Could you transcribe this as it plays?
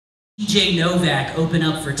Novak open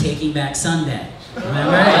up for Taking Back Sunday.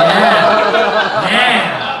 Remember? Yeah.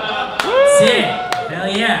 Yeah. That's it. Hell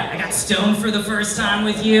yeah. I got stoned for the first time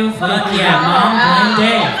with you. Fuck yeah, Mom. Blame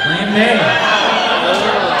Dave. Blame Dave.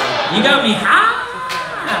 You got me high.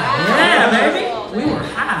 Yeah, baby. We were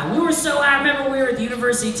high. We were so high. I remember we were at the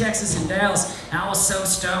University of Texas in Dallas, and I was so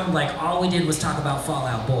stoned, like, all we did was talk about Fall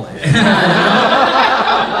Out Boy.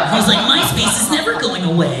 I was like, MySpace is never going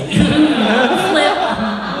away. Flip.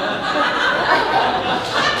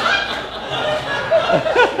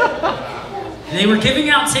 They were giving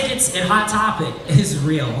out tickets at Hot Topic. It is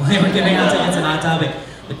real. They were giving out tickets at Hot Topic.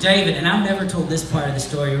 But David, and I've never told this part of the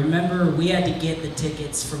story, remember we had to get the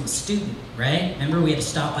tickets from a student, right? Remember we had to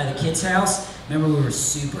stop by the kid's house? Remember we were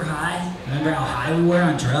super high? Remember how high we were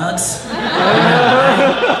on drugs?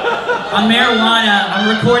 On marijuana, I'm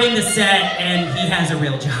recording the set and he has a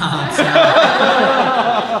real job. So.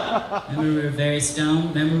 Remember we were very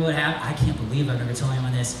stoned? Remember what happened? I can't believe I've never told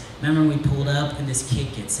anyone this. Remember we pulled up and this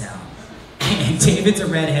kid gets out. And David's a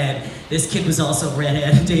redhead. This kid was also a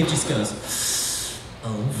redhead. And Dave just goes,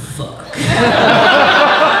 oh fuck.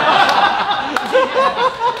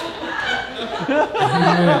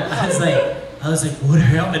 I was like, what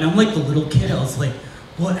happened? I'm like the little kid. I was like,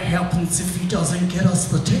 what happens if he doesn't get us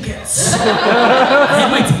the tickets? I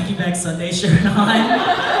had my Taking Back Sunday shirt on.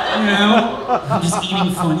 You know, I'm just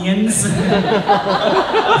eating Funyuns.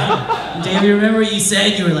 Dave, you remember what you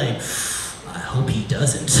said? You were like, I hope he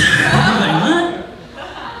doesn't. I'm like, what?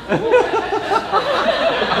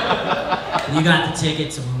 You got the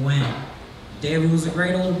tickets and we went. David was a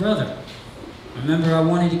great older brother. I remember I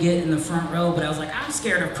wanted to get in the front row, but I was like, I'm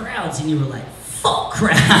scared of crowds. And you were like, fuck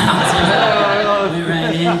crowds. Went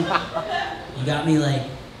right in. You got me like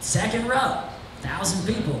second row, 1,000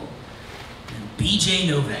 people. And BJ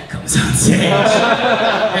Novak comes on stage.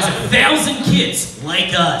 There's 1,000 kids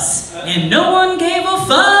like us, and no one gave a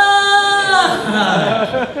fuck.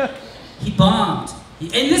 He bombed.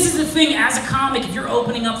 And this is the thing, as a comic, if you're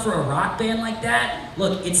opening up for a rock band like that,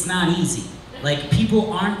 look, it's not easy. Like,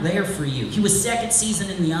 people aren't there for you. He was second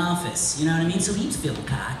season in The Office, you know what I mean? So he was feeling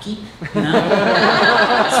cocky, you know? He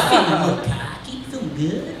was feeling a little cocky, feeling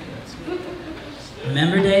good.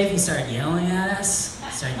 Remember, Dave? He started yelling at us.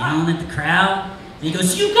 He started yelling at the crowd. And he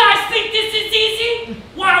goes, you guys think this is easy?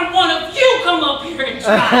 Why don't one of you come up here and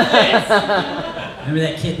try this? Remember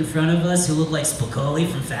that kid in front of us who looked like Spicoli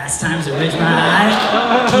from Fast Times at Ridgemont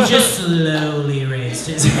High? He just slowly raised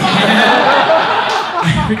his hand.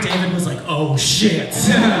 David was like, oh shit.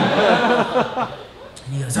 And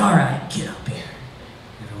he goes, all right, get up here.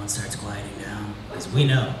 Everyone starts gliding down, because we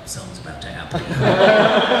know something's about to happen.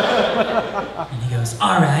 And he goes,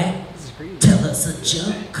 all right, tell us a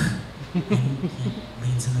joke. And he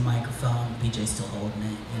leans in the microphone, BJ's still holding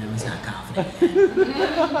it, you know, he's not confident yet.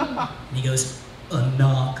 And he goes, a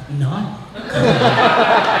knock, knock.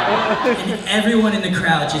 And everyone in the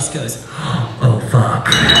crowd just goes, oh fuck.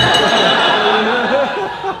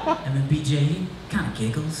 And then BJ, he kind of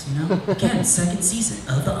giggles, you know? Again, second season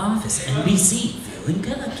of The Office, NBC, feeling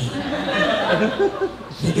cocky.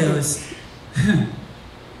 He goes,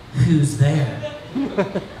 who's there?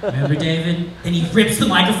 Remember, David? Then he rips the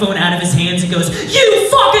microphone out of his hands and goes, you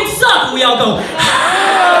fucking suck! And we all go,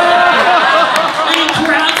 ah!